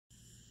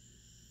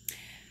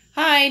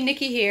Hi,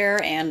 Nicci here,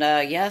 and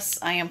yes,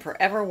 I am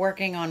forever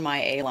working on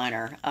my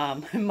A-liner.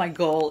 My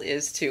goal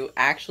is to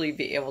actually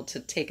be able to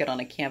take it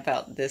on a camp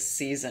out this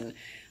season.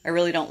 I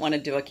really don't want to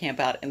do a camp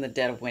out in the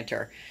dead of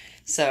winter.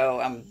 So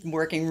I'm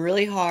working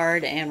really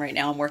hard, and right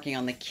now I'm working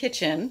on the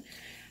kitchen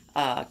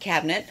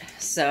cabinet.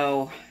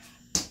 So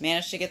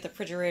managed to get the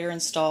refrigerator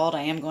installed.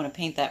 I am going to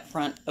paint that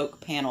front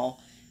oak panel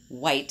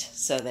white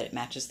so that it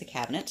matches the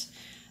cabinet.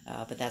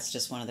 But that's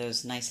just one of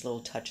those nice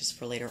little touches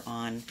for later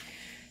on.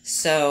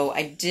 So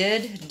I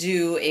did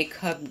do a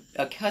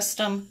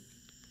custom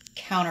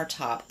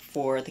countertop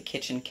for the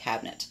kitchen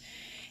cabinet,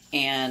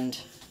 and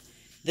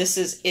this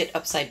is it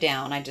upside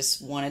down. I just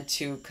wanted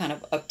to kind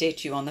of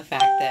update you on the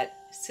fact that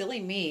silly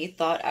me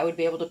thought I would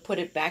be able to put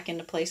it back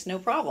into place no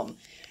problem.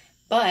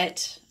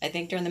 But I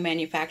think during the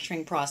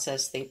manufacturing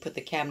process they put the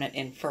cabinet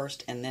in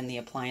first and then the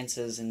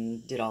appliances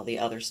and did all the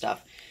other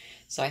stuff.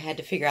 So I had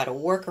to figure out a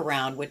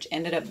workaround, which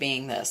ended up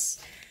being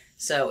this.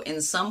 So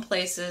in some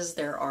places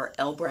there are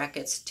L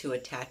brackets to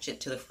attach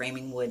it to the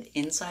framing wood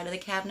inside of the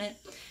cabinet,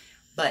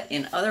 but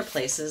in other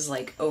places,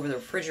 like over the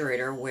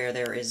refrigerator where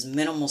there is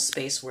minimal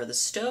space where the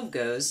stove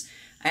goes,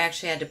 I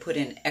actually had to put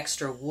in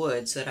extra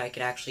wood so that I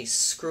could actually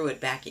screw it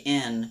back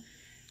in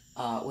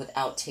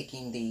without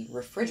taking the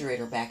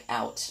refrigerator back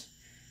out.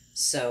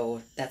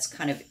 So that's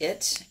kind of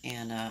it,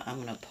 and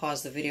I'm going to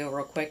pause the video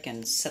real quick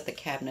and set the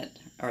cabinet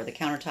or the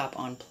countertop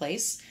on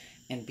place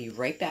and be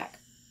right back.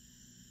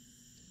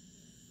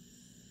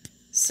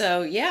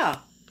 So yeah,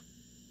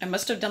 I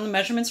must have done the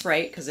measurements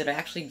right because it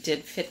actually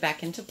did fit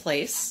back into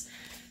place.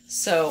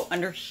 So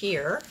under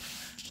here,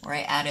 where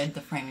I added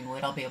the framing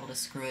wood, I'll be able to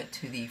screw it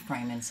to the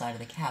frame inside of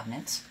the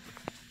cabinet.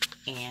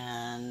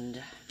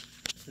 And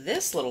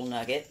this little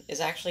nugget is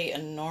actually a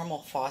normal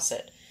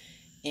faucet.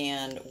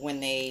 And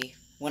when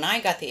I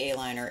got the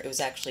A-liner, it was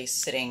actually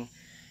sitting,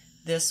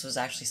 this was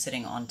actually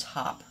sitting on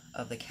top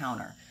of the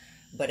counter.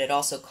 But it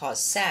also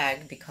caused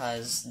sag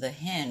because the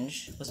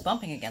hinge was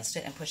bumping against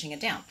it and pushing it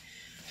down.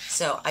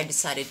 So I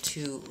decided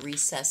to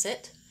recess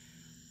it.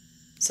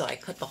 So I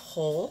cut the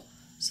hole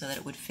so that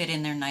it would fit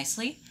in there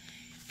nicely.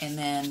 And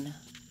then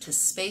to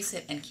space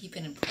it and keep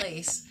it in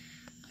place,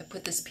 I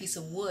put this piece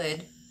of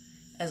wood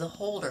as a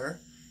holder.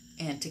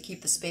 And to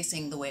keep the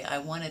spacing the way I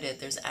wanted it,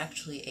 there's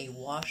actually a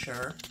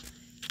washer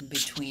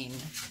between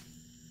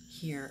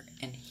here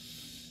and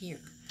here.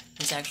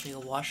 There's actually a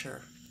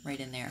washer right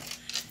in there.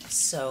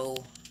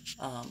 So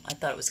I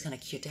thought it was kind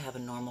of cute to have a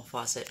normal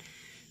faucet.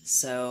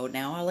 So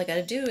now all I got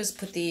to do is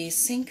put the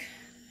sink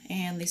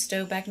and the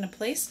stove back into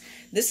place.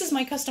 This is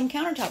my custom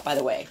countertop, by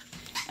the way.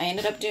 I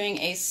ended up doing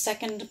a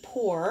second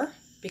pour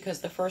because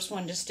the first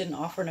one just didn't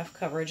offer enough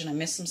coverage and I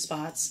missed some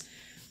spots.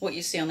 What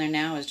you see on there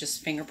now is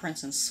just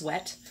fingerprints and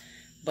sweat,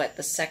 but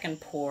the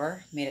second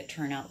pour made it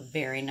turn out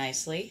very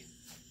nicely.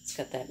 It's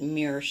got that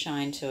mirror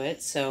shine to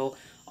it, so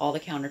all the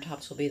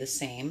countertops will be the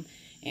same.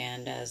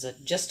 And as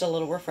just a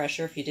little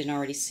refresher, if you didn't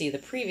already see the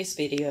previous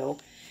video,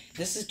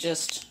 this is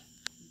just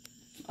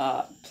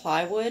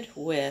plywood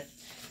with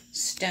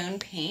stone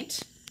paint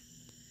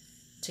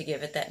to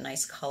give it that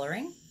nice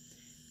coloring,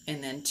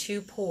 and then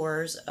 2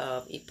 pours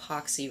of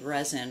epoxy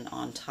resin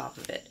on top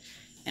of it,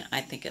 and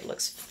I think it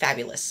looks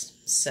fabulous.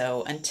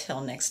 So until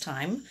next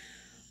time,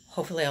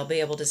 hopefully I'll be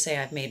able to say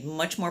I've made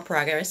much more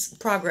progress,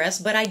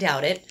 but I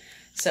doubt it.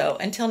 So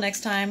until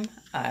next time,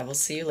 I will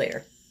see you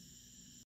later.